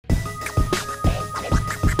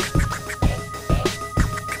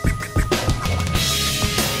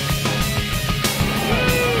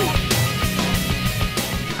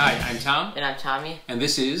And I'm Tommy. And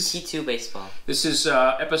this is T2 Baseball. This is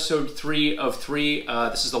episode 3 of 3.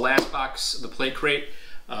 This is the last box of the Play Crate.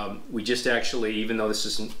 We just actually, even though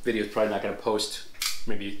this video is probably not going to post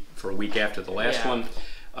maybe for a week after the last one,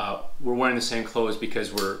 we're wearing the same clothes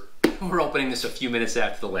because we're opening this a few minutes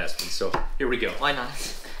after the last one. So here we go. Why not?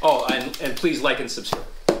 Oh, and please like and subscribe.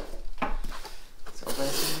 Let's open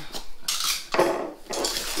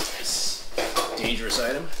it. Dangerous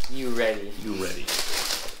item. You ready? You ready?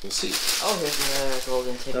 We'll see. Oh, here's another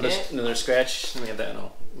golden ticket. Another scratch. Let me have that.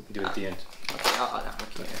 No, we can do it at the end. Okay.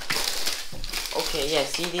 Okay. Yeah.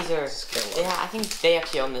 See, these are. Yeah, I think they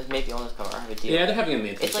actually own this. Maybe own this cover. I have a deal. Yeah, they're having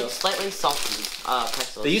them. It's like slightly salty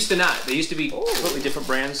pretzels. They used to not. They used to be completely different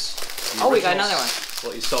brands. Oh, we got another one.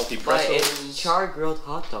 Slightly salty But pretzels. it's char grilled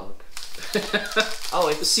hot dog. Oh,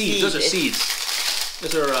 it's seeds. Those are seeds.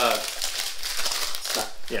 Those are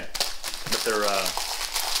yeah. But they're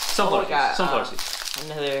sunflower seeds.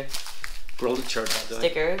 Another grilled charred hot dog.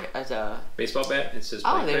 Sticker as a baseball bat. It says.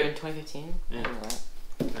 Oh, they're in 2015. Yeah.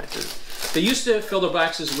 They used to fill their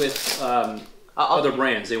boxes with other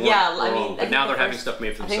brands. They weren't their own, but now they're having stuff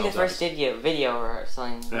made for themselves. I think the first video or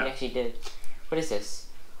something we actually did. What is this?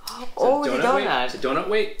 Oh, it's a donut. It's a donut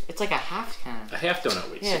weight. It's like a half kind of. A half donut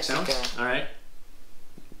weight. Yeah, 6 ounce. Like all right.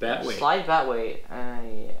 Bat weight. Slide bat weight.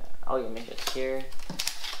 Yeah. Oh, you make it here.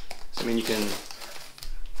 So, I mean, you can.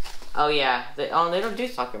 Oh yeah. They don't do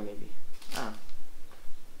soccer maybe. Oh.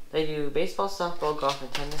 They do baseball, softball, golf,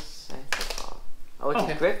 and tennis, and football. Oh, it's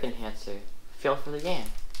a grip enhancer. Feel for the game.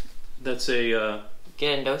 That's a.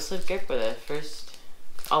 Get a no-slip grip with the first.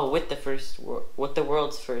 Oh, with the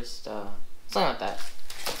world's first. Something like that.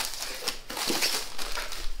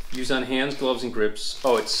 Use on hands, gloves, and grips.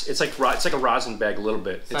 Oh, it's like a rosin bag a little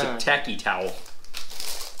bit. It's a tacky towel.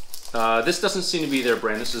 This doesn't seem to be their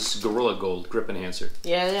brand. This is Gorilla Gold Grip Enhancer.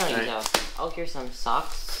 Yeah, they don't use that. Oh, here's some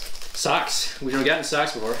socks. Socks. We've never gotten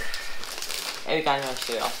socks before. And we got another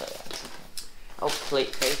shirt also. Oh,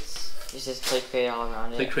 plate crates. There's just plate crate all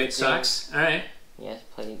around it. Plate crate socks. All right. Yes,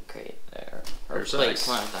 plate crate there. Or plate,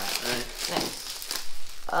 something like that. All right.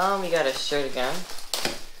 Nice. We got a shirt again.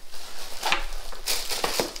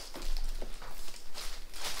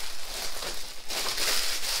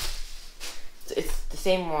 It's the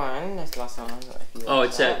same one as the last one. Oh,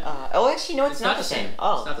 it's that. Oh, actually, no, it's not the same.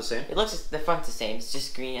 Oh, it's not the same. It looks the front's the same. It's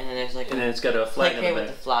just green, and then there's like. And then it's got a flag in the back. with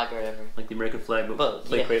the flag or whatever. Like the American flag, but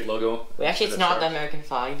Play Crate logo. Wait, actually, it's not the American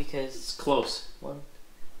flag because it's close. 1.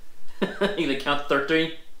 You gonna count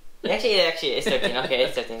 13? Actually, it's 13. Okay,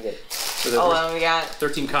 it's 13. Good. So and we got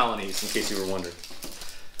 13 colonies, in case you were wondering.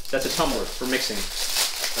 That's a tumbler for mixing,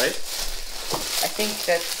 right? I think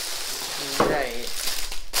that's right.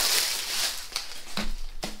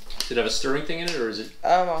 Does it have a stirring thing in it, or is it?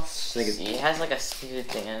 It has like a speed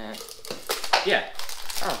thing in it. Yeah.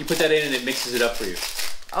 Oh. You put that in and it mixes it up for you.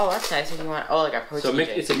 Oh, that's nice if you want. Oh, like a protein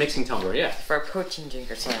drink. It's a mixing tumbler, yeah. For a protein drink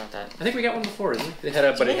or something like that. I think we got one before, didn't we? It had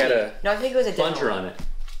a No, I think it was a plunger on it.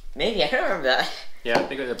 Maybe, I don't remember that. Yeah, I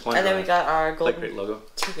think it had a plunger. And then we got our golden logo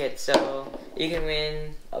ticket, so you can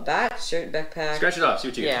win a bat, shirt, backpack. Scratch it off, see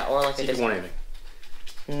what you get. Yeah, or like see if you want anything.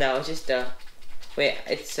 No, it's just wait,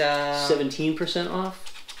 it's 17% off.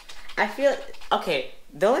 I feel okay.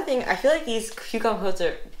 The only thing I feel like these coupon codes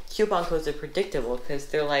are predictable because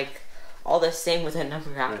they're like all the same with a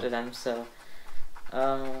number after them. So,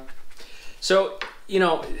 so you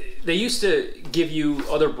know they used to give you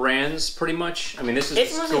other brands pretty much. I mean, this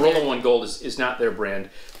is Gorilla One Gold is not their brand,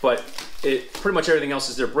 but pretty much everything else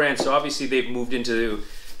is their brand. So obviously they've moved into.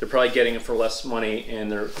 They're probably getting it for less money, and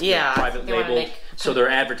they're private label. So they're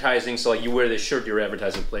advertising. So like you wear this shirt, you're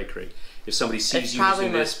advertising Play Crate. If somebody sees you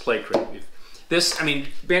using this, Play Crate. I mean,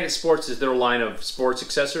 Bandit Sports is their line of sports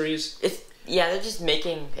accessories. They're just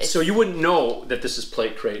making. So you wouldn't know that this is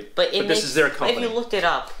Play Crate, but this is their company. If you looked it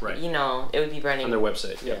up, you know, it would be branding on their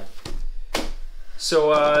website. Yeah.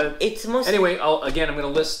 So anyway, I'm going to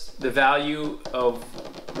list the value of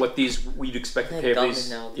what we'd expect to pay for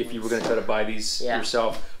these if you were going to try to buy these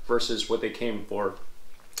yourself versus what they came for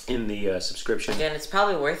in the subscription. Again, it's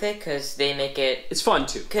probably worth it because they make it. It's fun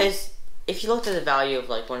too. Because if you looked at the value of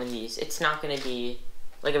like one of these, it's not going to be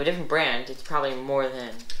like of a different brand. It's probably more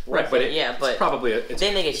than but it's probably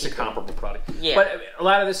it's a comparable product. Yeah. But a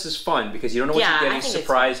lot of this is fun because you don't know what you're getting.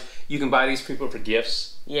 Surprise! You can buy these people for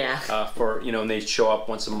gifts. Yeah. For and they show up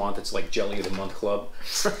once a month. It's like Jelly of the Month Club,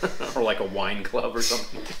 or like a wine club or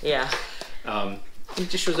something. Yeah. It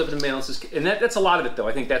just shows up in the mail. And that's a lot of it, though.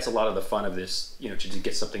 I think that's a lot of the fun of this. You know, to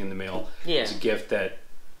get something in the mail. Yeah. It's a gift that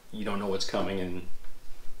you don't know what's coming, and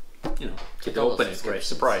get to open it. Right,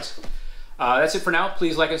 surprise. That's it for now.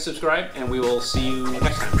 Please like and subscribe, and we will see you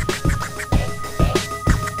next time.